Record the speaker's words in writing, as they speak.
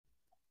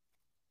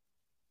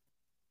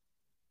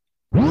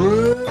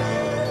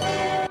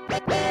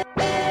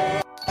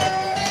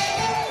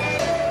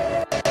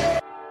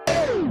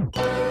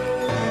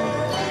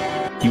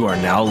You are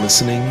now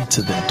listening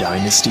to the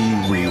Dynasty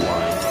Rewind.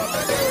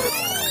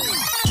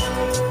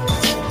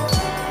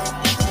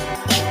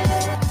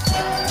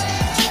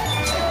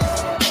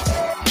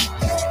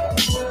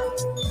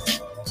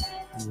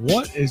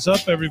 What is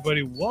up,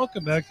 everybody?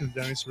 Welcome back to the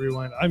Dynasty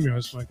Rewind. I'm your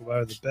host, Michael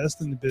Bauer. The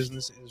best in the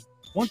business is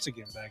once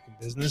again back in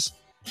business.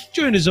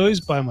 Joined as always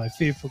by my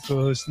faithful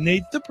co-host,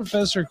 Nate, the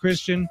Professor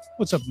Christian.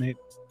 What's up, Nate?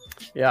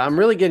 Yeah, I'm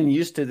really getting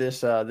used to this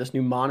this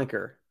new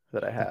moniker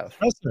that I have.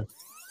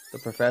 The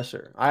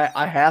Professor.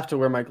 I have to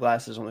wear my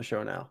glasses on the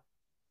show now.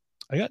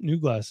 I got new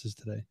glasses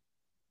today.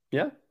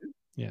 Yeah?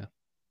 Yeah.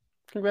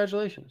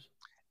 Congratulations.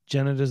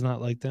 Jenna does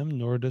not like them,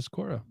 nor does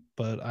Cora,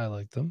 but I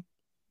like them.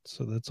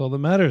 So that's all that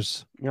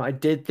matters. You know, I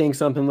did think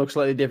something looked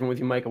slightly different with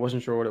you, Mike. I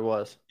wasn't sure what it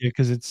was. Yeah,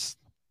 because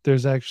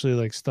there's actually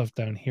like stuff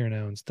down here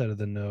now instead of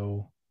the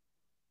no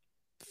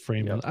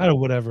frame. Yep. I don't know,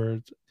 whatever.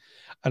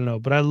 I don't know,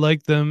 but I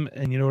like them.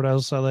 And you know what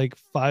else I like?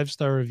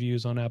 5-star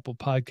reviews on Apple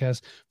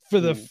Podcasts. For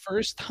the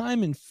first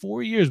time in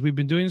 4 years, we've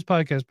been doing this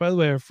podcast. By the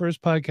way, our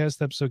first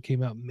podcast episode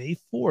came out May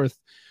 4th,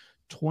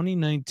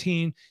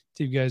 2019.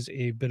 To give you guys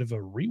a bit of a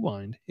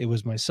rewind, it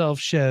was myself,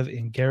 Chev,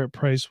 and Garrett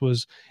Price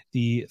was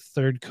the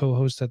third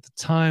co-host at the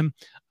time.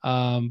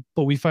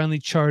 But we finally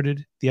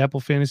charted the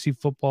Apple Fantasy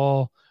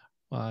Football.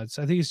 I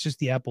think it's just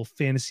the Apple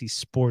Fantasy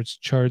Sports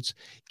charts.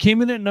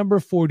 Came in at number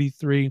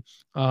 43.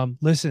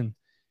 Listen,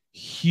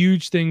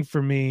 huge thing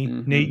for me.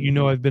 Nate, you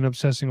know I've been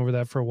obsessing over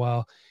that for a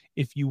while.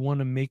 If you want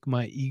to make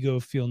my ego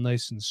feel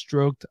nice and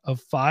stroked, a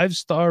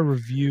 5-star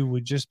review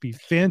would just be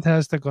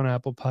fantastic on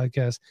Apple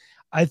Podcasts.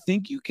 I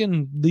think you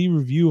can leave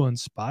review on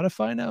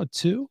Spotify now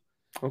too.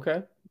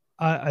 Okay.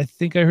 I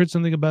think I heard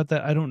something about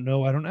that. I don't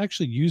know. I don't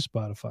actually use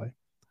Spotify.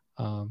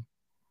 Because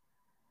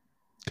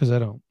I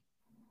don't.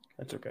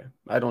 That's okay.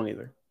 I don't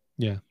either.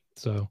 Yeah.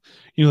 So,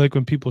 you know, like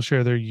when people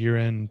share their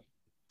year-end.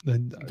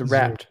 The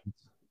Wrapped.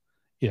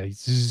 Yeah,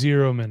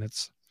 0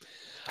 minutes.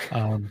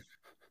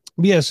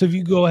 Yeah, so if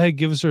you go ahead,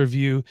 give us a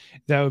review,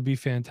 that would be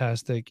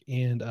fantastic.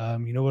 And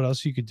you know what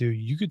else you could do?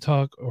 You could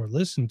talk or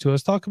listen to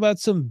us talk about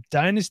some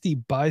Dynasty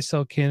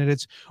buy-sell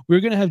candidates. We're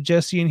going to have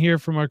Jesse in here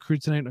from our crew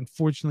tonight.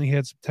 Unfortunately, he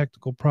had some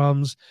technical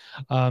problems.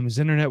 His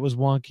internet was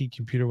wonky.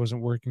 Computer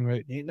wasn't working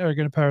right. Nate and I are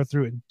going to power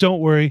through it.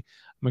 Don't worry.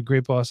 I'm a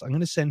great boss. I'm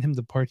going to send him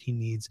the part he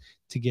needs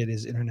to get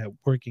his internet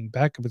working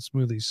back up and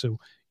smoothly. So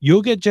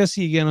you'll get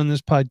Jesse again on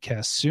this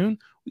podcast soon.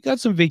 We got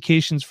some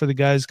vacations for the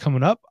guys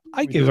coming up.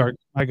 I give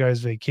my guys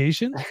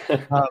vacation.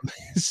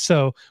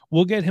 So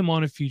we'll get him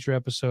on a future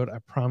episode. I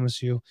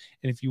promise you.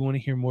 And if you want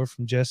to hear more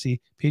from Jesse,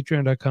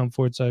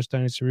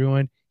 patreon.com/Dynasty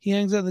Rewind. He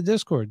hangs out in the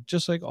Discord,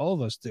 just like all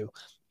of us do.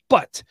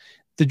 But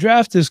the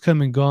draft is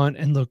come and gone.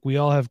 And look, we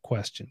all have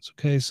questions.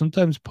 Okay.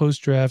 Sometimes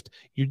post-draft,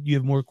 you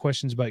have more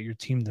questions about your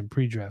team than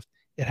pre-draft.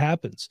 It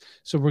happens.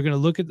 So we're going to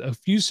look at a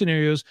few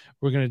scenarios.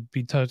 We're going to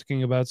be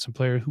talking about some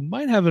player who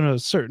might have an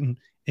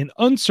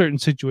uncertain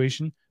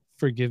situation.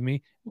 Forgive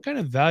me. What kind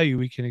of value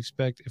we can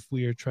expect if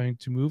we are trying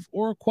to move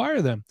or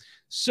acquire them.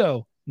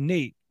 So,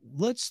 Nate,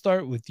 let's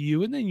start with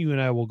you, and then you and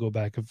I will go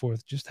back and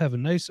forth. Just have a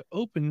nice,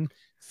 open,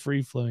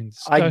 free-flowing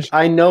discussion.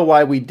 I know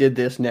why we did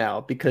this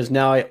now, because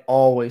now I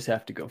always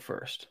have to go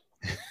first.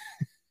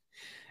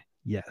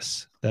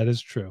 Yes, that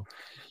is true.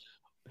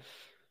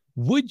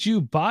 Would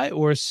you buy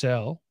or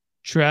sell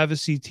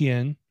Travis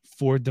Etienne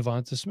for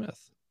Devonta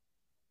Smith?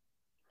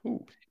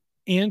 Ooh.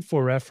 And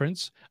for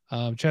reference,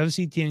 Travis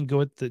Etienne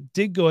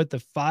did go at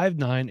the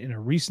 5'9" in a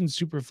recent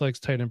Superflex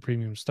tight end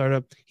premium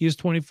startup. He is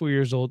 24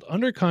 years old,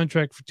 under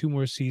contract for 2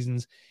 more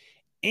seasons,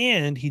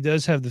 and he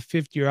does have the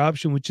 5th-year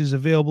option, which is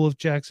available if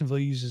Jacksonville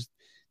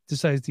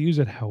decides to use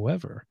it.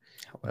 However,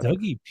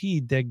 Dougie P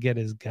did get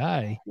his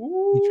guy.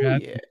 Ooh, he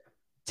drafted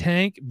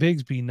Tank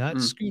Bigsby, not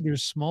Scooter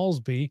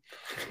Smallsby.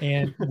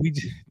 And did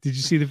you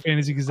see the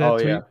Fantasy Gazette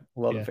tweet? Yeah,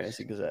 love the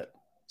Fantasy Gazette.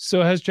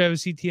 So has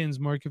Travis Etienne's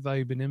market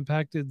value been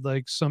impacted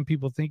like some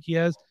people think he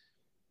has?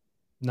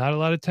 Not a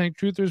lot of tank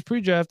truthers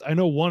pre-draft. I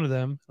know one of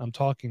them. I'm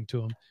talking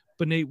to him.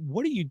 But, Nate,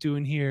 what are you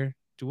doing here?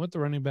 Do we want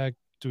the running back?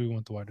 Do we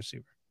want the wide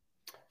receiver?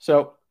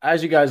 So,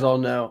 as you guys all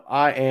know,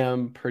 I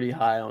am pretty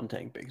high on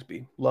Tank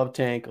Bigsby. Love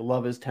Tank.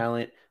 Love his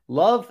talent.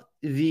 Love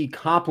the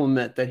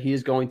compliment that he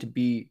is going to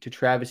be to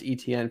Travis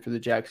Etienne for the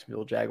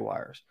Jacksonville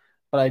Jaguars.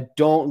 But I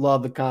don't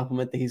love the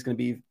compliment that he's going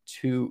to be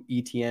to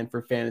Etienne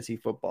for fantasy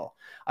football.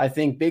 I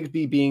think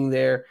Bigsby being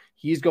there,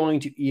 he's going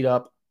to eat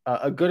up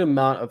a good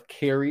amount of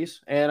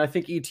carries, and I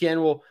think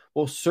Etienne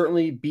will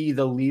certainly be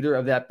the leader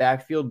of that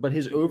backfield, but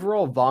his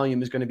overall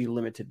volume is going to be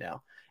limited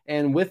now.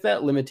 And with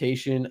that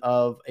limitation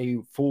of a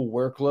full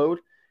workload,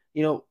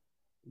 you know,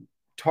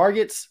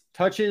 targets,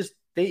 touches,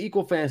 they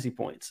equal fantasy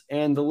points.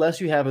 And the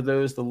less you have of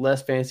those, the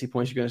less fantasy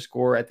points you're going to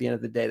score at the end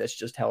of the day. That's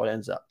just how it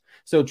ends up.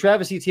 So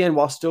Travis Etienne,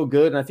 while still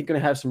good, and I think going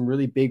to have some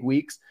really big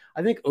weeks,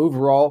 I think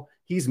overall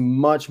he's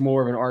much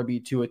more of an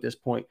RB2 at this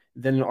point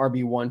than an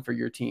RB1 for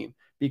your team,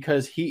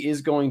 because he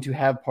is going to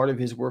have part of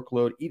his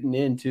workload eaten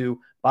into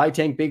by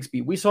Tank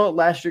Bigsby. We saw it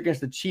last year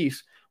against the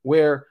Chiefs,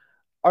 where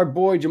our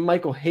boy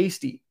JaMychal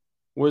Hasty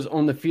was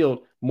on the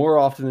field more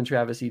often than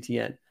Travis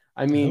Etienne.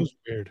 I mean, that was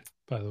weird.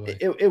 by the way.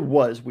 It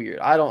was weird.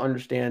 I don't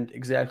understand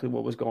exactly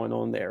what was going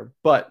on there,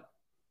 but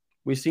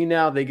we see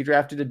now they get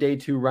drafted a day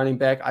 2 running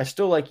back. I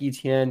still like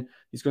Etienne.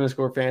 He's going to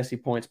score fantasy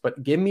points,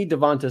 but give me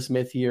Devonta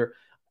Smith here.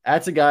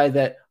 That's a guy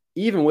that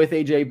even with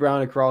AJ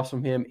Brown across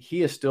from him,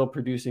 he is still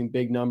producing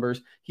big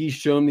numbers. He's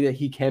shown me that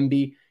he can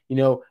be,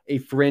 a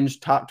fringe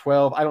top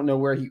 12. I don't know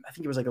where I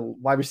think it was like a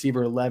wide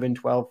receiver 11,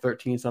 12,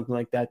 13, something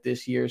like that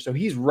this year. So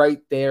he's right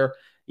there,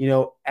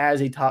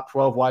 as a top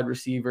 12 wide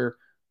receiver.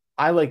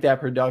 I like that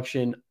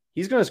production.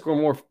 He's going to score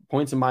more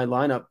points in my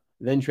lineup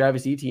than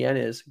Travis Etienne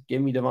is.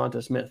 Give me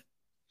Devonta Smith.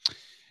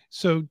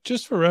 So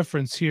just for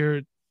reference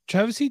here,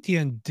 Travis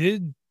Etienne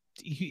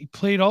he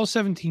played all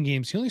 17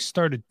 games. He only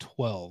started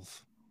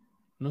 12.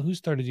 I don't know who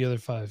started the other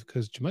 5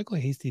 because JaMychal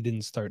Hasty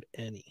didn't start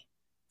any,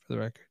 for the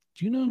record.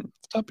 Do you know off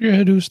the top of your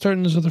head who's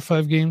starting those other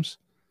 5 games?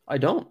 I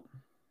don't.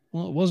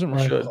 Well, it wasn't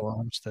Ryan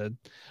Armstead.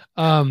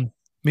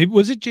 Maybe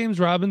was it James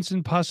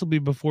Robinson possibly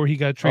before he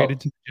got traded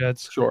to the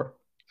Jets? Sure.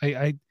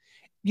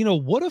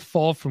 What a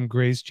fall from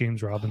grace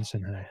James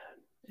Robinson had.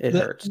 It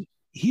hurts.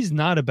 He's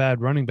not a bad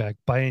running back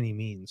by any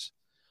means.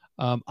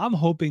 I'm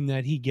hoping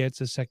that he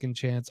gets a second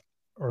chance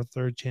or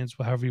third chance,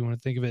 however you want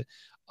to think of it,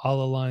 all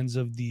the lines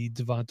of the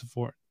Devonta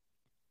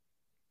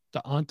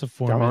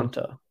Foreman.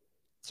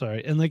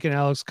 Sorry. And like an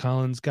Alex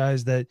Collins,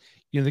 guys that,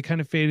 they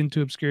kind of fade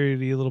into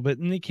obscurity a little bit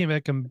and they came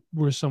back and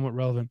were somewhat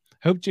relevant.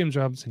 I hope James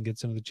Robinson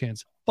gets another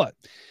chance. But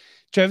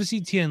Travis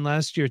Etienne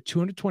last year,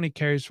 220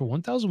 carries for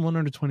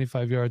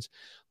 1,125 yards,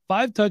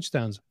 5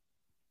 touchdowns.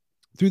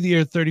 Through the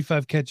air,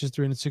 35 catches,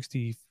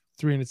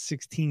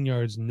 316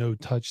 yards, no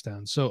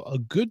touchdowns. So a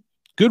good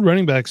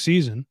running back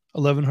season,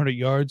 1,100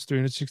 yards,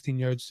 316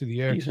 yards through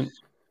the air. Decent.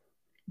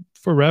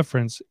 For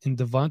reference, in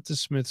Devonta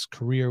Smith's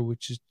career,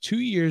 which is 2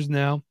 years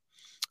now,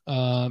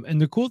 and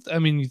the cool,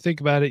 you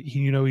think about it,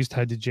 he's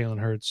tied to Jalen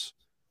Hurts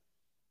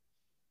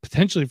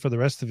potentially for the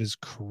rest of his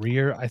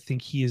career. I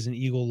think he is an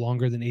Eagle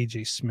longer than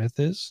AJ Smith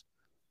is.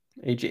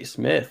 AJ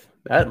Smith,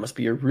 that must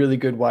be a really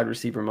good wide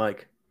receiver,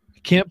 Mike.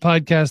 Can't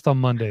podcast on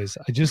Mondays.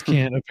 I just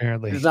can't,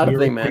 apparently. It's not a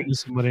thing, man.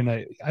 Monday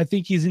night. I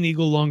think he's an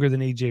Eagle longer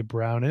than AJ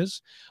Brown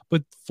is.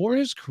 But for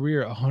his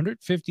career,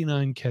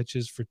 159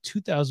 catches for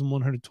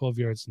 2,112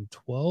 yards and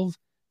 12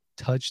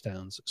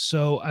 touchdowns.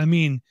 So,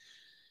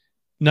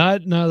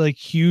 not like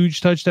huge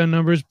touchdown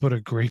numbers, but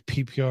a great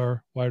PPR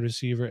wide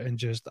receiver. And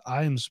just,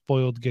 I am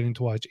spoiled getting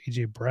to watch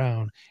AJ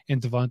Brown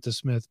and Devonta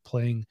Smith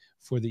playing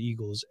for the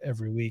Eagles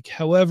every week.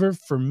 However,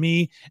 for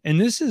me, and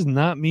this is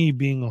not me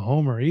being a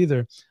homer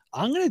either,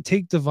 I'm going to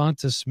take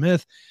Devonta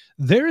Smith.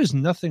 There is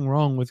nothing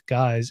wrong with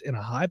guys in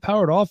a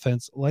high-powered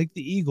offense like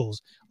the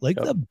Eagles, like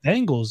the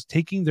Bengals,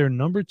 taking their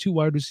number 2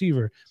 wide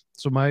receiver.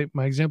 So my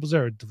examples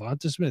are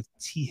Devonta Smith,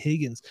 T.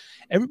 Higgins.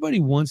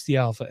 Everybody wants the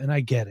alpha, and I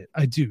get it.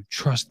 I do.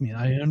 Trust me.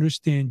 I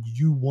understand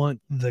you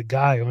want the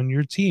guy on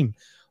your team,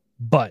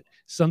 but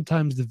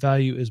sometimes the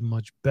value is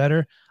much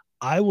better.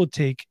 I will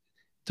take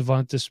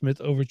Devonta Smith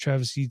over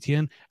Travis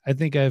Etienne. I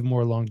think I have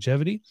more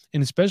longevity,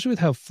 and especially with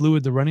how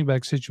fluid the running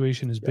back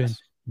situation has been,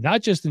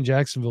 not just in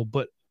Jacksonville,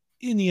 but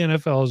in the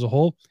NFL as a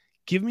whole.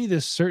 Give me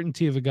this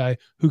certainty of a guy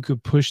who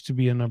could push to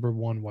be a number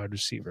 1 wide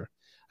receiver.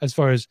 As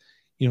far as,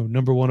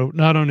 number 1,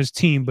 not on his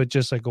team, but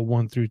just like a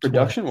 1 through 12.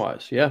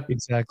 Production-wise, yeah.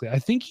 Exactly. I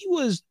think he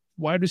was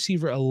wide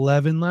receiver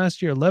 11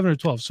 last year, 11 or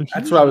 12. So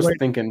that's what I was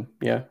thinking,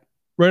 yeah.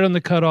 Right on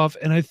the cutoff.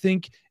 And I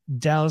think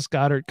Dallas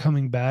Goedert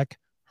coming back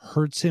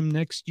hurts him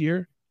next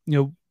year.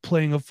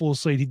 Playing a full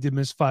slate, he did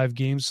miss 5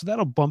 games, so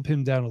that'll bump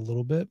him down a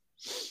little bit.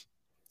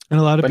 And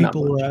a lot of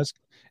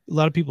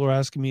people are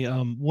asking me,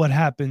 what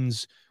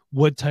happens?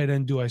 What tight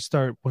end do I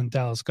start when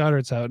Dallas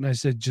Goedert's out? And I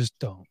said, just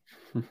don't.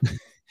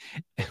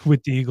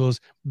 With the Eagles,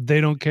 they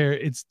don't care.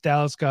 It's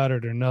Dallas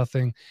Goedert or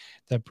nothing.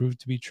 That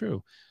proved to be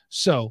true.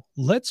 So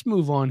let's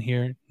move on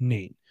here.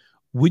 Nate,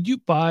 would you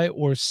buy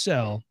or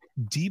sell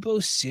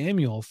Deebo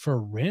Samuel for a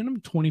random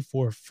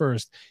 24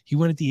 first? He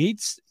went at the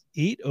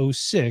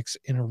 806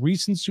 in a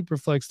recent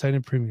Superflex tight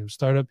end premium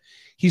startup.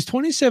 He's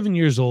 27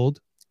 years old.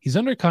 He's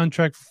under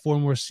contract for 4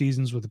 more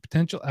seasons with a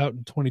potential out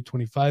in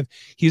 2025.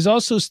 He's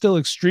also still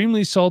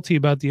extremely salty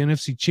about the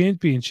NFC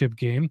Championship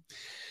game.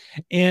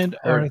 And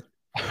our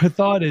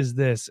thought is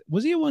this.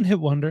 Was he a one-hit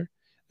wonder?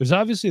 There's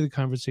obviously the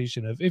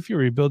conversation of if you're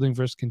rebuilding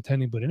versus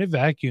contending, but in a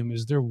vacuum,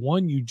 is there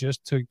one you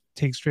just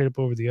take straight up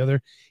over the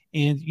other?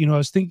 And, I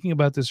was thinking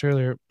about this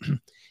earlier.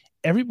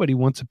 Everybody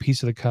wants a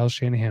piece of the Kyle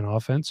Shanahan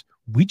offense.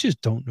 We just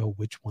don't know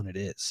which one it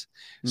is.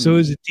 So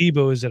is it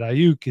Deebo? Is it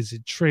Ayuk? Is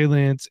it Trey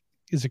Lance?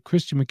 Is it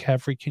Christian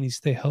McCaffrey? Can he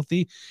stay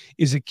healthy?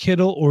 Is it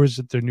Kittle, or is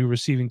it their new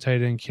receiving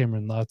tight end,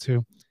 Cameron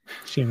Latu?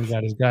 Shane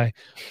got his guy.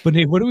 But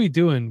Nate, what are we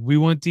doing? We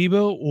want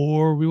Deebo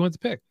or we want the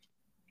pick?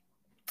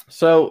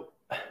 So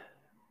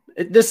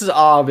this is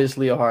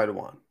obviously a hard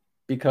one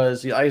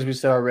because, as we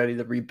said already,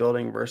 the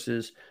rebuilding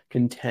versus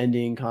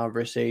contending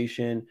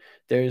conversation.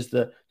 There's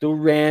the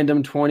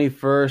random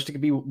 21st. It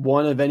could be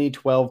one of any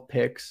 12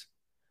 picks.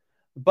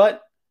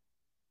 But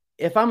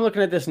if I'm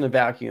looking at this in a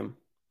vacuum,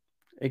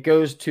 it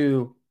goes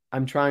to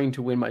I'm trying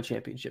to win my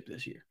championship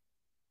this year.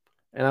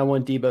 And I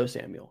want Deebo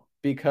Samuel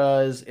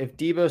because if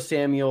Deebo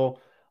Samuel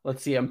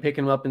let's see, I'm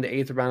picking him up in the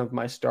 8th round of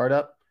my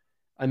startup.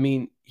 I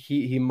mean,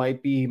 he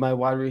might be my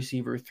wide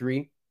receiver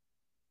 3.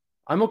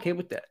 I'm okay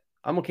with that.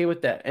 I'm okay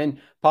with that. And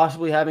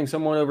possibly having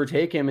someone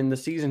overtake him in the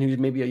season who's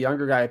maybe a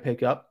younger guy I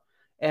pick up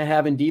and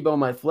having Debo in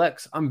my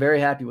flex, I'm very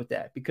happy with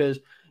that because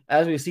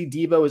as we see,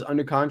 Debo is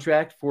under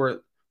contract for at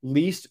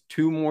least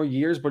 2 more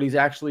years, but he's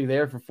actually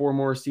there for 4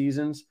 more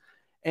seasons.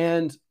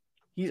 And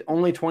he's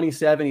only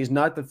 27. He's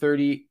not the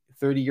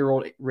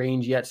 30-year-old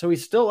range yet. So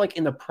he's still like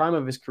in the prime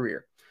of his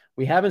career.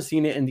 We haven't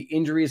seen it, and the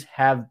injuries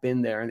have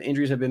been there, and the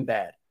injuries have been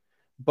bad.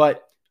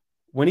 But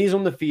when he's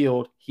on the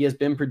field, he has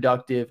been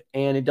productive,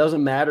 and it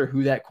doesn't matter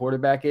who that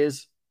quarterback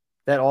is.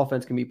 That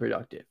offense can be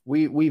productive.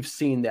 We've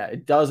seen that.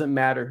 It doesn't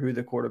matter who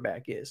the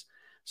quarterback is.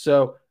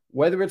 So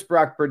whether it's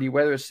Brock Purdy,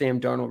 whether it's Sam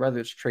Darnold, whether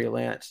it's Trey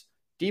Lance,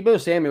 Debo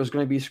Samuel is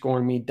going to be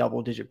scoring me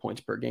double-digit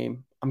points per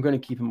game. I'm going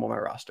to keep him on my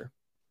roster.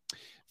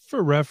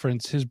 For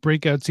reference, his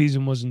breakout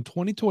season was in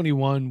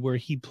 2021 where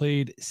he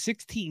played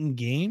 16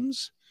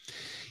 games.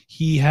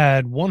 He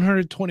had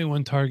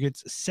 121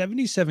 targets,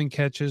 77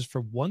 catches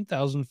for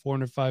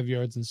 1,405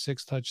 yards and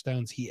 6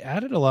 touchdowns. He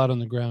added a lot on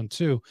the ground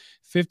too.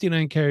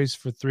 59 carries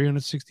for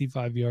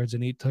 365 yards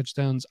and 8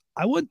 touchdowns.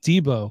 I want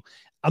Debo.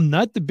 I'm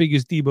not the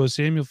biggest Debo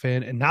Samuel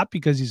fan, and not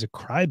because he's a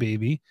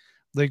crybaby.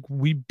 Like,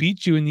 we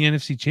beat you in the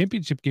NFC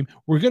Championship game.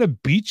 We're going to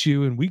beat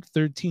you in week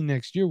 13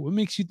 next year. What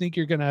makes you think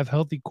you're going to have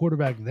healthy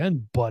quarterback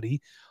then,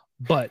 buddy?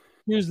 But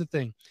here's the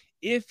thing.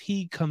 If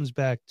he comes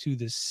back to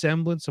the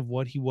semblance of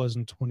what he was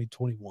in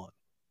 2021,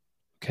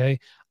 okay,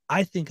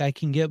 I think I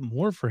can get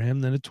more for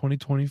him than a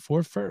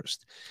 2024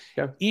 first.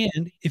 Yeah.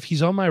 And if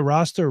he's on my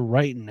roster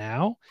right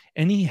now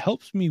and he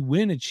helps me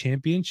win a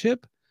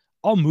championship,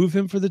 I'll move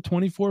him for the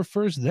 24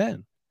 first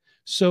then.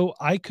 So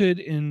I could,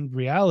 in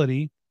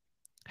reality,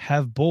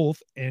 have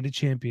both and a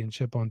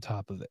championship on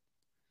top of it.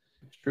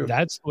 True.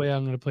 That's the way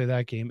I'm going to play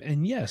that game.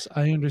 And yes,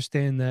 I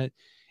understand that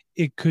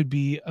it could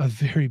be a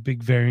very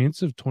big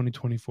variance of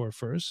 2024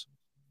 first.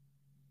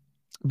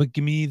 But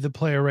give me the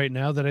player right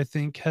now that I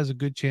think has a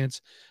good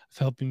chance of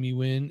helping me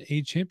win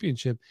a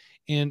championship.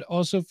 And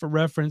also for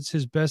reference,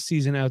 his best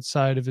season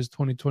outside of his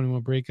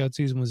 2021 breakout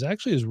season was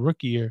actually his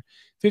rookie year.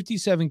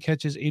 57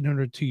 catches,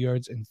 802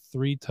 yards, and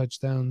 3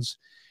 touchdowns.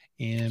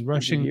 And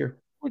rushing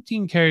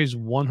 14 carries,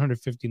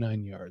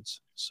 159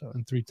 yards. So,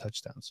 and 3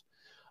 touchdowns.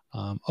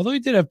 Although he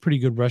did have pretty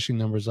good rushing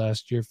numbers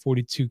last year,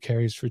 42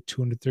 carries for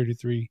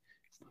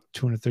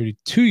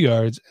 232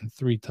 yards and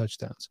 3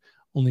 touchdowns.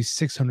 Only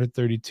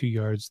 632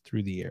 yards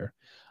through the air.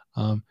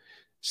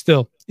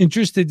 Still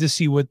interested to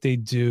see what they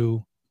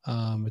do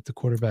at the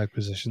quarterback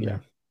position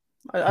there.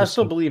 I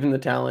still believe in the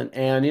talent,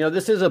 and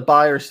this is a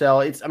buy or sell.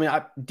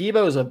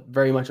 Debo is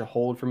very much a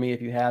hold for me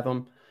if you have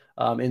him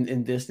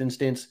in this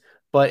instance.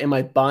 But am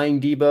I buying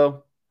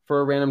Debo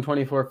for a random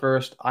 24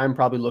 first? I'm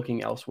probably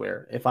looking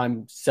elsewhere if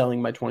I'm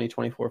selling my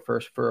 2024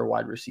 first for a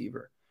wide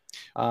receiver.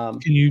 Can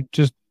you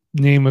just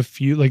name a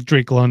few, like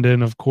Drake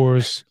London, of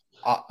course?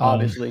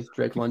 Obviously,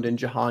 Drake London,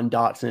 Jahan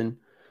Dotson.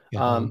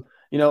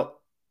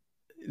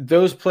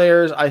 Those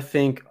players I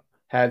think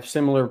have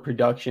similar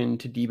production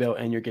to Debo,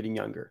 and you're getting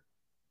younger.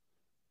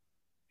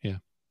 Yeah,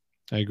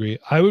 I agree.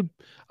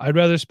 I'd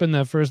rather spend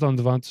that first on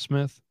Devonta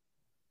Smith.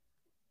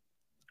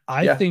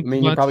 I think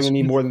you're probably gonna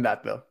need more than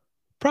that though.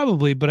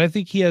 Probably, but I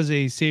think he has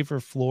a safer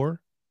floor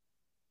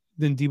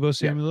than Debo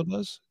Samuel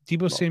does.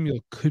 Debo Samuel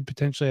could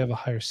potentially have a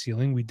higher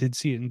ceiling. We did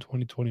see it in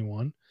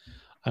 2021.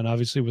 And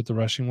obviously with the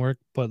rushing work.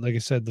 But like I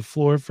said, the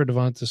floor for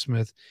Devonta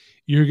Smith,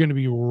 you're going to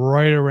be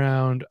right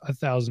around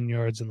 1,000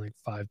 yards and like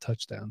 5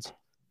 touchdowns.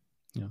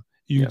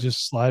 You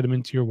just slide him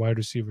into your wide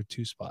receiver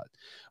 2 spot.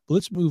 But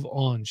let's move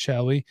on,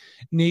 shall we?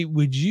 Nate,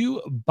 would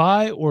you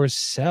buy or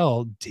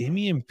sell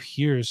Dameon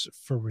Pierce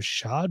for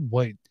Rachaad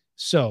White?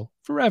 So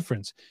for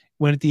reference,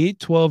 went at the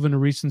 8-12 in a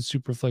recent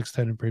Superflex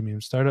Titan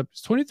Premium startup.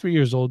 He's 23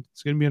 years old.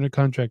 He's going to be under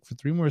contract for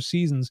 3 more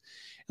seasons.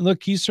 And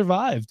look, he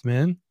survived,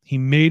 man. He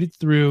made it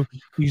through.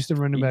 Houston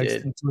running backs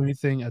didn't do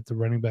anything at the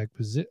running back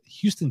position.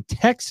 Houston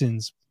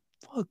Texans,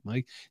 fuck,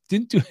 Mike,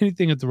 didn't do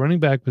anything at the running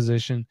back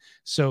position.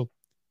 So,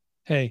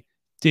 hey,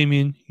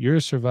 Dameon, you're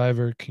a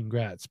survivor.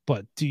 Congrats.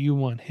 But do you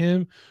want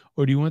him,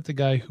 or do you want the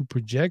guy who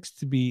projects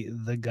to be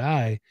the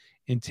guy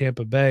in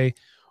Tampa Bay?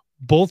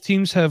 Both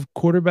teams have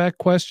quarterback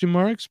question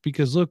marks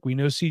because, look, we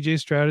know C.J.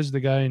 Stroud is the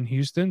guy in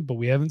Houston, but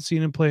we haven't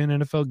seen him play an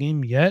NFL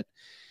game yet.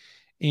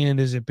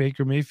 And is it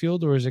Baker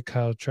Mayfield or is it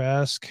Kyle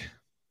Trask?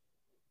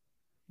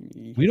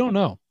 We don't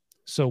know.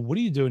 So what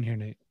are you doing here,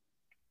 Nate?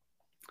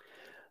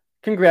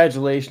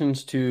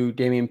 Congratulations to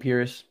Dameon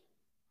Pierce.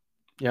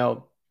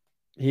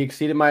 He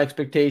exceeded my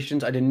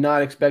expectations. I did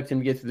not expect him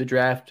to get through the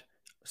draft.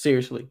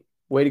 Seriously.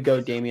 Way to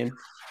go, Dameon.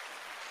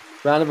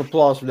 Round of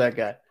applause for that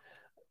guy.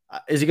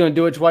 Is he going to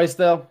do it twice,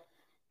 though?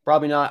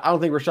 Probably not. I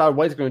don't think Rachaad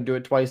White's going to do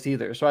it twice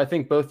either. So I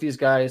think both these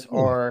guys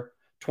are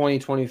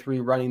 2023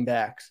 running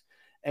backs.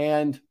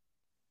 And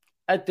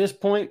at this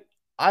point,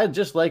 I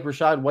just like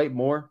Rachaad White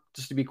more,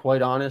 just to be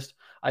quite honest.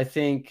 I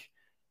think,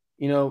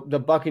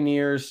 the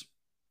Buccaneers,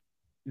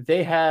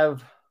 they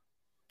have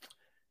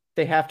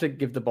to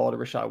give the ball to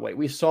Rachaad White.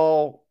 We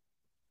saw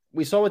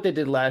we saw what they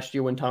did last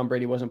year when Tom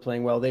Brady wasn't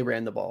playing well. They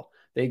ran the ball.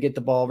 They get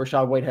the ball.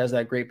 Rachaad White has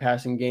that great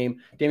passing game.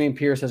 Dameon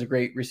Pierce has a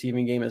great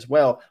receiving game as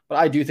well. But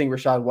I do think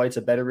Rachaad White's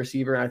a better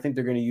receiver, and I think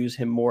they're going to use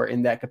him more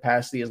in that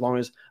capacity as long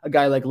as a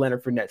guy like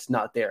Leonard Fournette's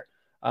not there.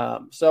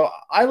 So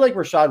I like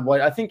Rachaad White.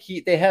 I think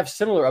they have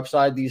similar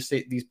upside, these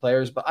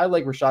players, but I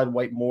like Rachaad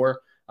White more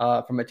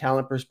from a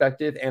talent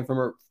perspective and from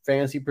a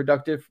fantasy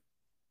productive,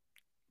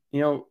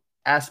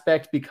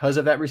 aspect because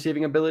of that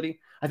receiving ability.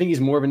 I think he's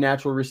more of a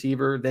natural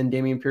receiver than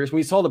Dameon Pierce.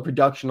 We saw the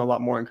production a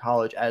lot more in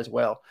college as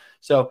well.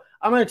 So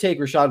I'm going to take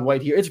Rachaad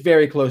White here. It's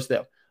very close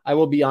though. I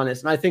will be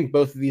honest. And I think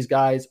both of these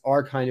guys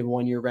are kind of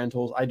 1-year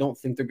rentals. I don't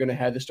think they're going to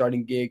have the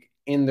starting gig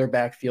in their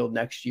backfield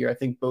next year. I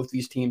think both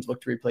these teams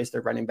look to replace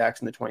their running backs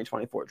in the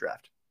 2024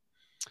 draft.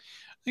 I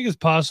think it's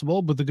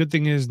possible, but the good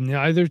thing is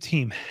neither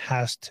team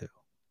has to.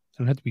 They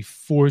don't have to be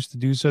forced to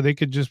do so. They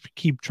could just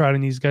keep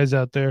trotting these guys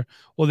out there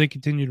while they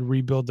continue to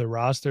rebuild their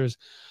rosters.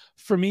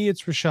 For me,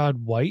 it's Rachaad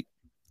White.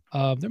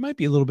 There might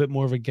be a little bit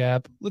more of a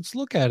gap. Let's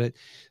look at it.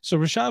 So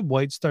Rachaad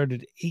White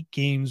started 8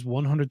 games,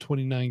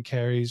 129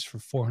 carries for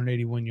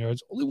 481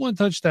 yards, only 1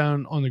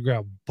 touchdown on the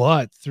ground,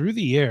 but through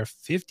the air,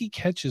 50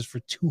 catches for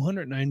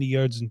 290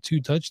 yards and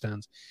 2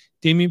 touchdowns.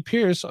 Dameon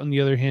Pierce, on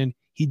the other hand,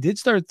 he did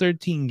start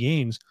 13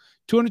 games,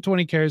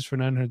 220 carries for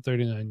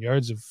 939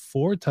 yards and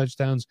 4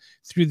 touchdowns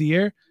through the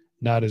air.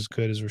 Not as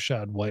good as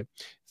Rachaad White.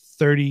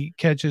 30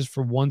 catches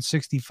for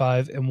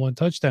 165 and 1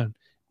 touchdown.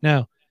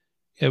 Now,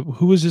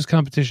 who was his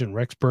competition?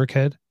 Rex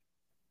Burkhead,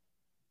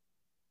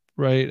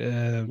 right?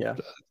 Yeah.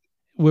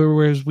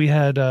 Whereas we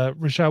had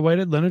Rachaad White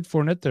and Leonard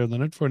Fournette there.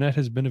 Leonard Fournette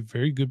has been a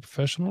very good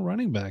professional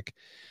running back.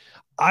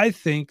 I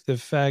think the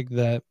fact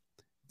that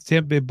the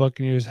Tampa Bay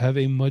Buccaneers have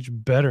a much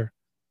better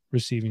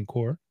receiving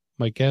core,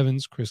 Mike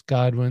Evans, Chris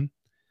Godwin,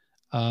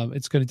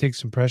 it's going to take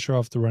some pressure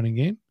off the running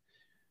game.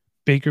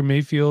 Baker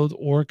Mayfield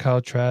or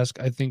Kyle Trask,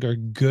 I think, are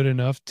good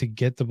enough to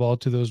get the ball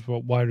to those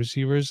wide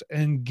receivers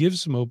and give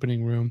some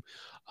opening room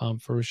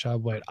for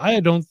Rachaad White. I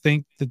don't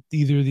think that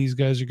either of these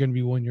guys are going to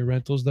be 1-year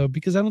rentals, though,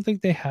 because I don't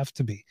think they have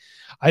to be.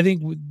 I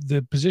think with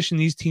the position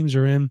these teams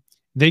are in,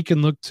 they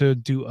can look to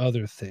do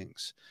other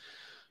things.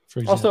 For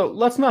example, also,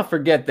 let's not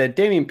forget that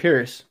Dameon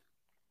Pierce,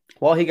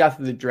 while he got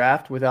through the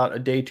draft without a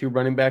day 2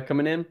 running back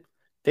coming in,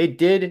 they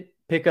did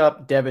pick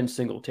up Devin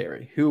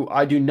Singletary, who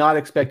I do not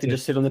expect to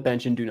just sit on the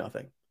bench and do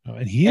nothing. Oh,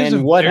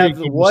 and what have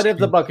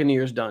the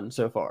Buccaneers done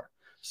so far?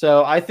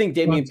 So I think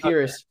Dameon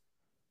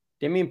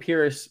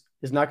Pierce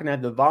is not going to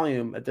have the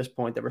volume at this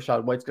point that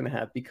Rachaad White's going to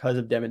have because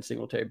of Devin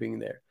Singletary being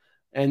there.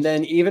 And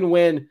then even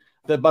when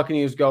the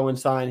Buccaneers go and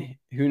sign,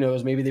 who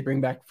knows, maybe they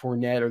bring back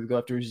Fournette or they go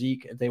after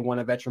Zeke if they want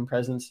a veteran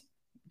presence.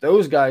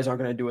 Those guys aren't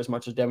going to do as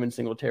much as Devin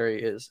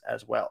Singletary is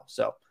as well.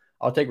 So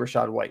I'll take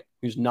Rachaad White,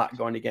 who's not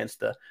going against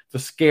the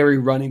scary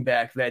running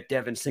back that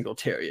Devin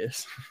Singletary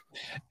is.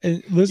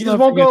 And he just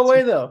won't go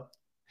away, though.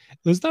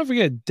 Let's not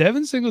forget,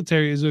 Devin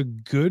Singletary is a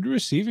good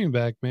receiving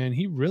back, man.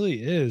 He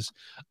really is.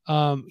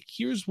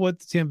 Here's what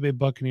the Tampa Bay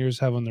Buccaneers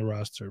have on the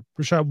roster.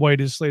 Rachaad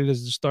White is slated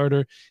as the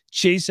starter.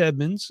 Chase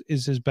Edmonds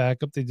is his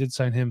backup. They did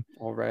sign him.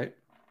 All right.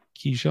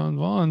 Keyshawn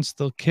Vaughn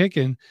still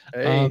kicking.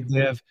 Hey. They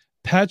have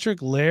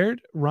Patrick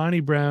Laird, Ronnie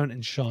Brown,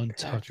 and Sean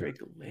Tucker. Patrick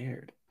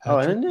Laird.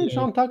 And then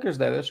Sean Tucker's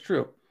there. That's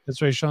true.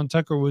 That's right. Sean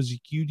Tucker was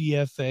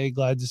UDFA.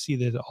 Glad to see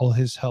that all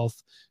his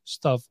health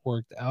stuff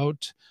worked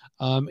out.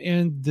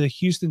 And the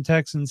Houston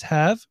Texans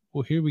have,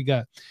 well, here we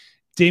got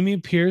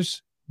Dameon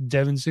Pierce,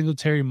 Devin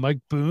Singletary, Mike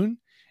Boone,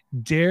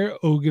 Dare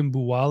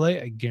Ogunbowale.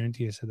 I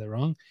guarantee I said that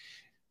wrong.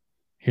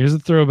 Here's a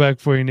throwback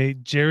for you,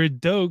 Nate. Jared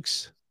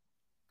Dokes.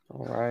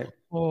 All right.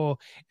 Oh,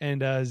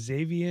 and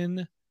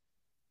Xavier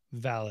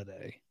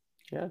Valade.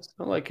 Yeah,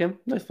 I like him.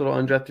 Nice little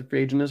undrafted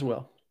free agent as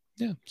well.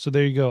 Yeah, so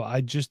there you go.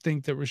 I just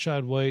think that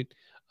Rachaad White,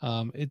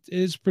 it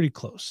is pretty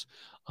close.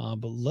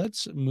 But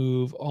let's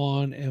move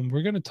on, and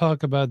we're going to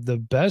talk about the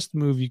best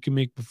move you can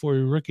make before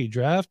your rookie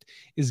draft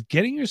is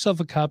getting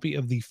yourself a copy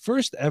of the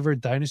first ever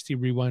Dynasty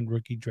Rewind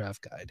Rookie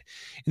Draft Guide.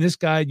 In this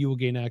guide, you will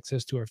gain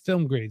access to our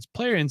film grades,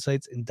 player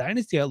insights, and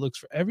dynasty outlooks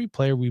for every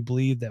player we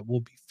believe that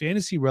will be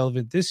fantasy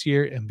relevant this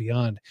year and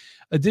beyond.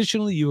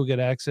 Additionally, you will get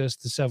access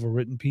to several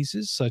written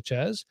pieces, such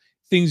as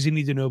things you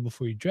need to know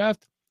before you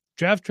draft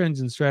trends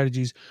and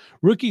strategies,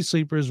 rookie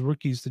sleepers,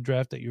 rookies to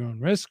draft at your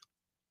own risk,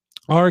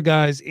 our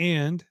guys,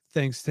 and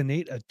thanks to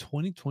Nate, a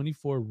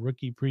 2024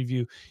 rookie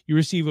preview. You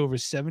receive over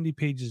 70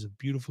 pages of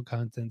beautiful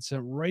content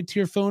sent right to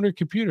your phone or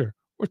computer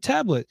or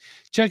tablet.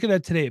 Check it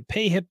out today at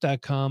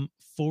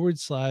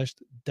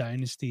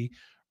payhip.com/dynasty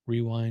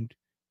rewind.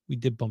 We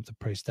did bump the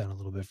price down a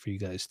little bit for you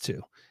guys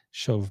too.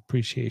 Show of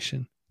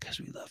appreciation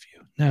because we love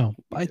you. Now,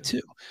 buy 2.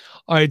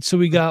 All right, so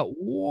we got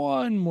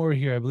one more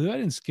here. I believe I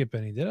didn't skip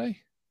any, did I?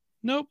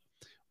 Nope.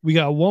 We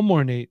got one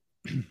more, Nate.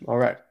 All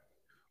right.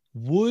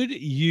 Would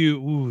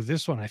you,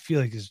 this one I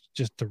feel like is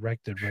just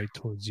directed right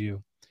towards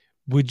you.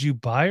 Would you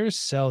buy or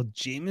sell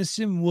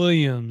Jameson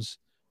Williams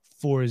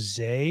for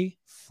Zay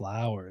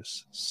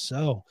Flowers?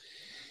 So,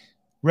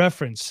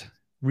 reference,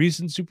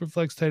 recent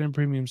Superflex tight end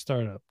premium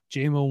startup.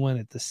 JMO went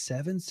at the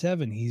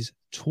 7-7. He's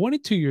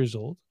 22 years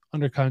old,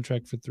 under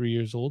contract for 3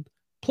 years old.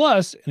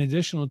 plus an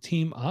additional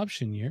team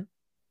option year.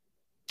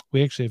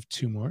 We actually have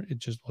 2 more. It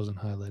just wasn't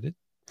highlighted.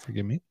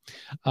 Forgive me.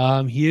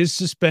 He is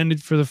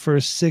suspended for the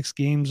first 6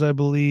 games, I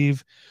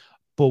believe.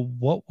 But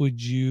what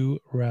would you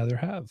rather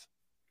have?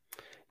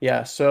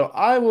 Yeah, so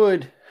I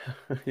would.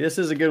 This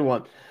is a good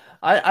one.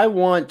 I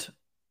want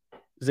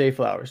Zay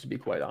Flowers, to be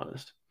quite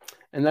honest.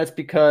 And that's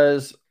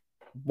because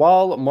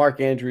while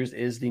Mark Andrews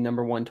is the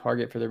number 1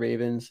 target for the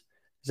Ravens,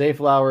 Zay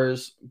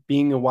Flowers,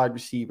 being a wide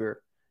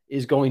receiver,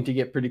 is going to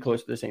get pretty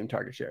close to the same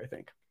target share, I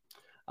think.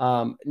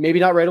 Maybe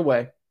not right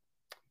away,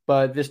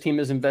 but this team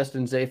has invested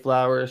in Zay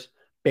Flowers.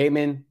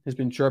 Bateman has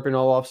been chirping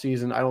all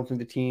offseason. I don't think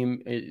the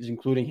team is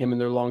including him in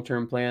their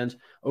long-term plans.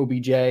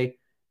 OBJ,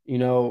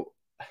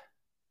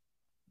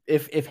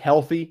 if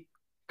healthy,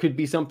 could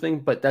be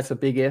something, but that's a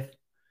big if.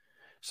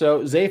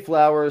 So Zay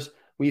Flowers,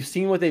 we've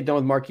seen what they've done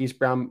with Marquise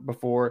Brown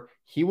before.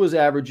 He was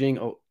averaging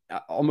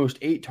almost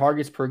 8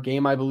 targets per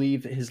game, I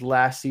believe, his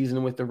last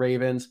season with the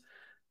Ravens.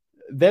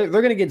 They're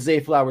going to get Zay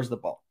Flowers the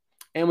ball.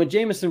 And with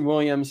Jameson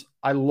Williams,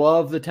 I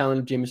love the talent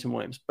of Jameson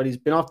Williams, but he's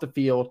been off the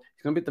field.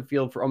 He's going to be at the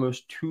field for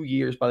almost 2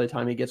 years by the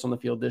time he gets on the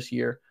field this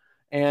year.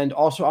 And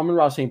also,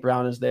 Amon-Ra St.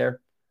 Brown is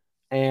there.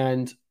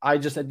 And I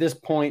just, at this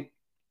point,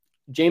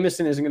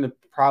 Jameson isn't going to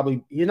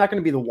he's not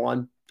going to be the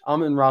one.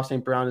 Amon-Ra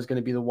St. Brown is going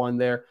to be the one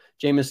there.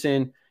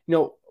 Jameson,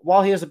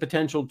 while he has the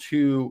potential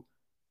to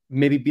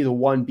maybe be the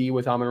 1B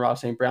with Amon-Ra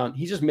St. Brown,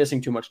 he's just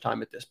missing too much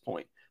time at this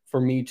point for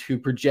me to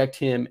project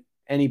him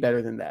any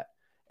better than that.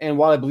 And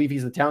while I believe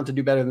he's the talent to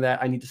do better than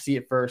that, I need to see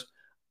it first.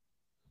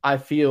 I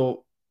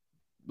feel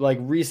like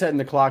resetting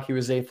the clock here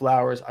with Zay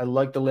Flowers. I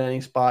like the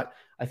landing spot.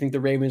 I think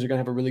the Ravens are going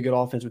to have a really good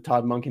offense with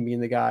Todd Monken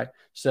being the guy.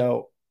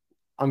 So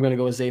I'm going to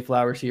go with Zay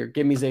Flowers here.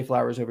 Give me Zay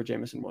Flowers over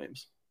Jameson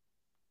Williams.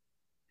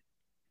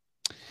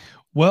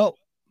 Well,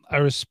 I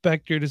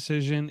respect your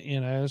decision,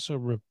 and I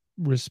also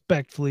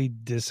respectfully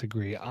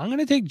disagree. I'm going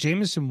to take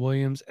Jameson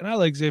Williams, and I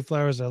like Zay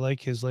Flowers. I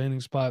like his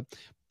landing spot,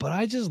 but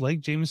I just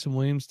like Jameson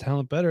Williams'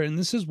 talent better. And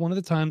this is one of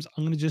the times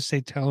I'm going to just say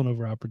talent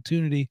over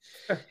opportunity.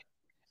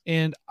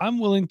 And I'm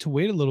willing to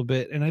wait a little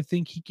bit, and I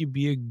think he could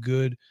be a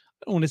good,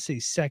 I don't want to say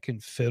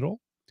second fiddle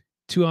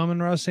to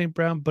Amon-Ra St.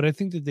 Brown, but I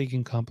think that they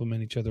can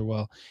complement each other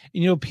well.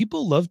 And,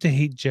 people love to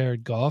hate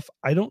Jared Goff.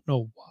 I don't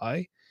know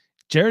why.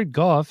 Jared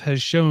Goff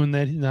has shown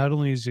that not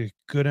only is he a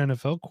good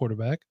NFL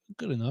quarterback,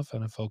 good enough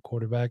NFL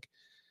quarterback,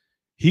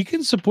 he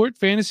can support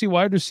fantasy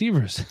wide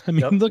receivers. I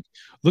mean,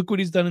 look what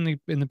he's done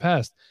in the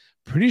past.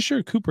 Pretty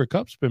sure Cooper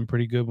Kupp's been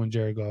pretty good when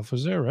Jared Goff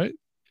was there, right?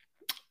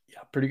 Yeah,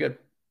 pretty good.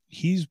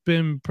 He's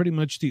been pretty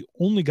much the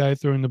only guy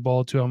throwing the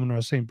ball to Amon-Ra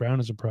St. Brown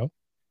as a pro.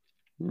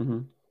 Mm-hmm.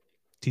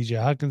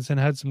 TJ Hawkinson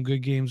had some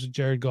good games with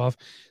Jared Goff.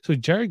 So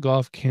Jared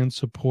Goff can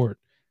support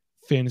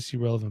fantasy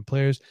relevant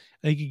players.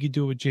 I think he could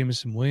do it with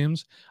Jameson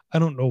Williams. I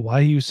don't know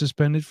why he was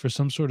suspended for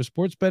some sort of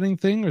sports betting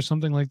thing or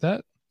something like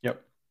that.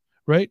 Yep.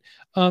 Right.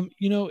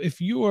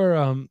 If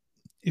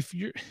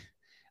you're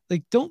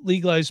like, don't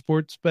legalize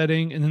sports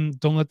betting and then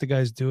don't let the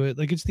guys do it.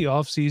 Like, it's the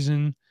off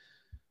season.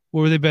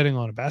 What were they betting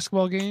on? A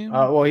basketball game?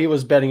 Well, he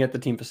was betting at the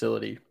team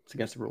facility. It's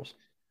against the rules.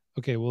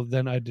 Okay. Well,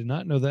 then I did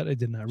not know that. I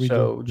did not read.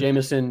 So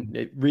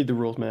Jameson, read the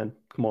rules, man.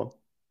 Come on.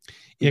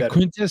 Yeah.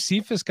 Quintez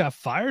Cephas got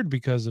fired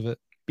because of it.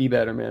 Be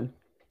better, man.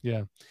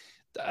 Yeah.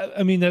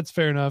 I mean, that's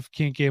fair enough.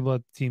 Can't gamble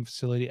at the team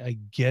facility. I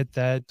get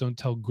that. Don't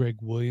tell Greg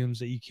Williams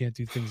that you can't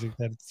do things like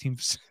that at the team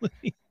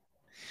facility.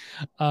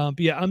 But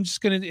yeah, I'm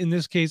just going to, in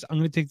this case, I'm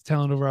going to take the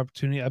talent over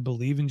opportunity. I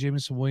believe in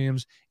Jameson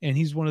Williams, and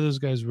he's one of those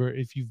guys where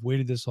if you've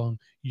waited this long,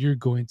 you're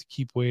going to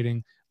keep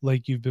waiting,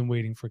 like you've been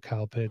waiting for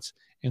Kyle Pitts,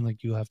 and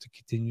like you'll have to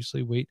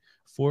continuously wait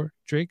for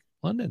Drake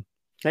London.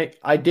 Hey,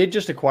 I did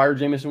just acquire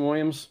Jameson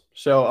Williams,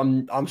 so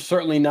I'm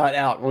certainly not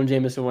out on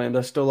Jameson Williams.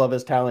 I still love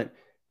his talent.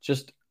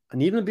 Just, I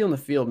need him to be on the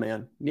field,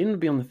 man. I need him to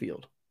be on the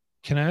field.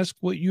 Can I ask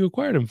what you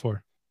acquired him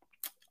for?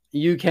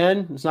 You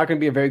can. It's not going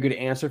to be a very good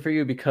answer for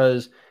you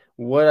because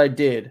what I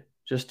did,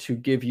 just to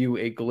give you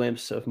a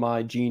glimpse of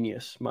my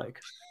genius,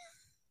 Mike.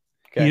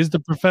 Okay. He is the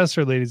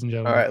professor, ladies and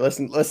gentlemen. All right,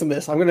 listen to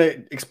this. I'm going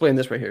to explain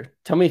this right here.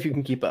 Tell me if you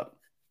can keep up.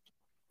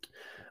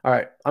 All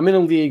right, I'm in a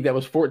league that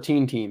was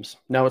 14 teams.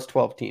 Now it's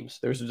 12 teams.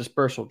 There's a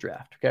dispersal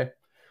draft, okay?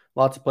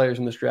 Lots of players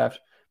in this draft.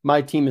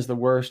 My team is the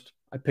worst.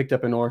 I picked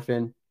up an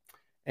orphan.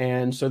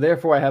 And so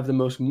therefore I have the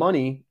most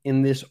money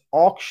in this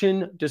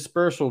auction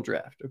dispersal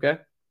draft, okay?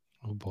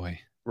 Oh, boy.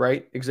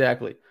 Right?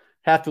 Exactly.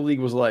 Half the league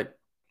was like,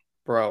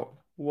 bro,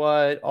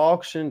 what?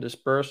 Auction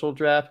dispersal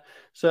draft?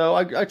 So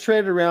I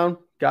traded around,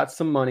 got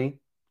some money.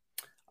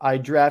 I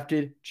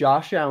drafted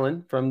Josh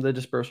Allen from the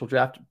dispersal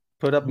draft,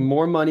 put up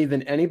more money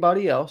than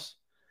anybody else.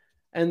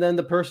 And then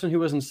the person who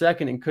was in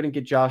second and couldn't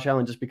get Josh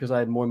Allen just because I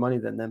had more money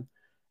than them,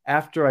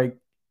 after I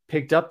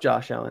picked up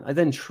Josh Allen, I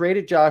then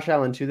traded Josh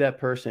Allen to that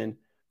person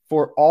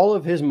for all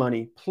of his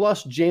money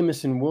plus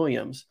Jameson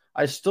Williams.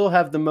 I still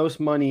have the most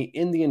money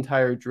in the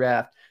entire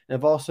draft. And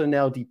I've also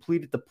now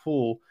depleted the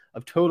pool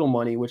of total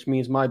money, which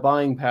means my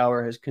buying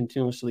power has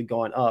continuously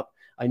gone up.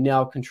 I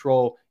now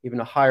control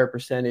even a higher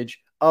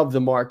percentage of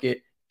the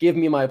market. Give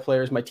me my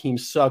players. My team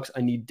sucks.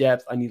 I need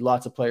depth. I need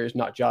lots of players,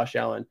 not Josh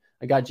Allen.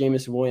 I got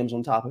Jameson Williams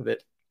on top of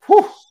it.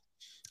 Whew.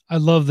 I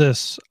love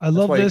this. I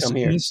love why you this. come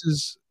And here.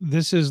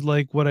 this is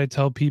like what I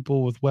tell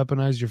people with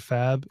weaponize your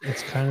fab.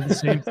 It's kind of the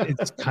same.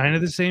 It's kind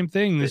of the same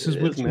thing. This is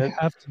what you man.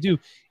 have to do.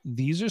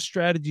 These are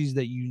strategies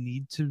that you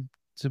need to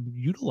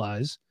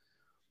utilize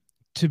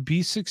to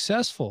be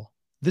successful.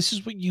 This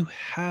is what you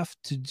have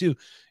to do.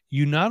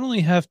 You not only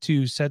have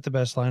to set the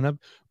best lineup,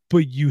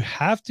 but you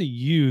have to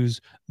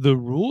use the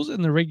rules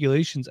and the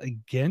regulations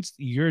against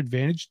your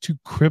advantage to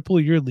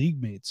cripple your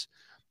league mates.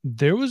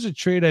 There was a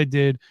trade I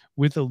did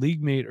with a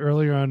league mate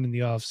earlier on in the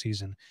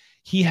offseason.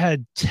 He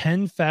had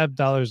 10 fab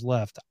dollars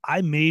left.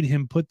 I made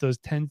him put those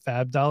 10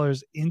 fab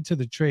dollars into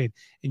the trade.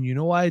 And you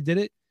know why I did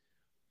it?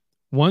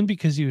 One,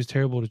 because he was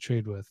terrible to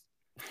trade with.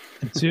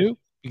 And two,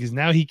 because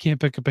now he can't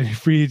pick up any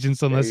free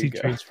agents unless he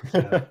trades for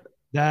fab.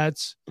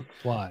 That's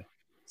why.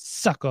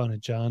 Suck on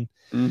it, John.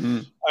 Mm-hmm.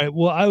 All right.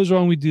 Well, I was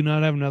wrong. We do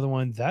not have another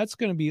one. That's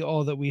going to be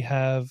all that we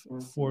have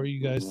for you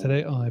guys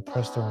today. Oh, I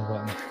pressed the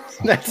wrong button.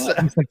 That's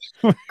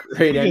a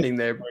great ending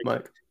there,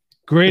 Mike.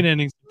 Great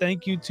ending.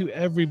 Thank you to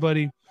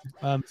everybody.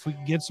 If we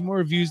can get some more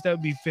reviews, that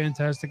would be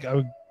fantastic. I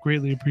would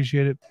greatly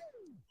appreciate it.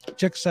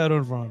 Check us out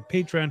over on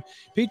Patreon,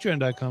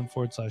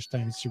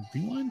 patreon.com/Dynasty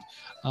Rewind.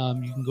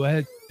 You can go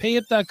ahead,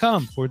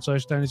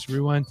 payhip.com/Dynasty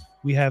Rewind.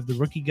 We have the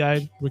rookie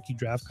guide, rookie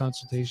draft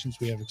consultations.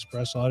 We have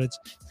express audits.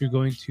 If you're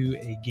going to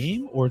a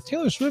game or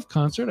Taylor Swift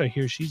concert, I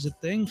hear she's a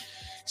thing.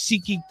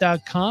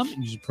 SeatGeek.com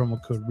and use the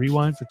promo code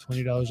Rewind for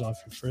 $20 off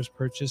your first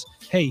purchase.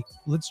 Hey,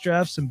 let's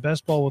draft some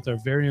best ball with our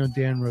very own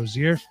Dan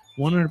Rozier.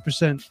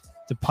 100%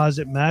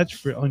 deposit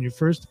match on your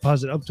first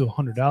deposit up to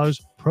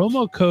 $100.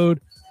 Promo code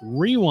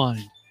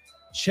Rewind.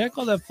 Check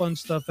all that fun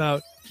stuff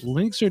out.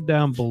 Links are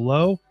down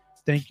below.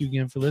 Thank you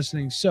again for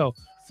listening. So,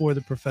 for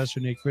the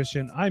Professor Nate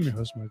Christian, I'm your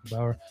host, Michael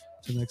Bauer.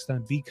 Until next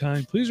time, be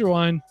kind. Please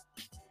rewind.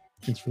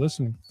 Thanks for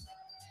listening.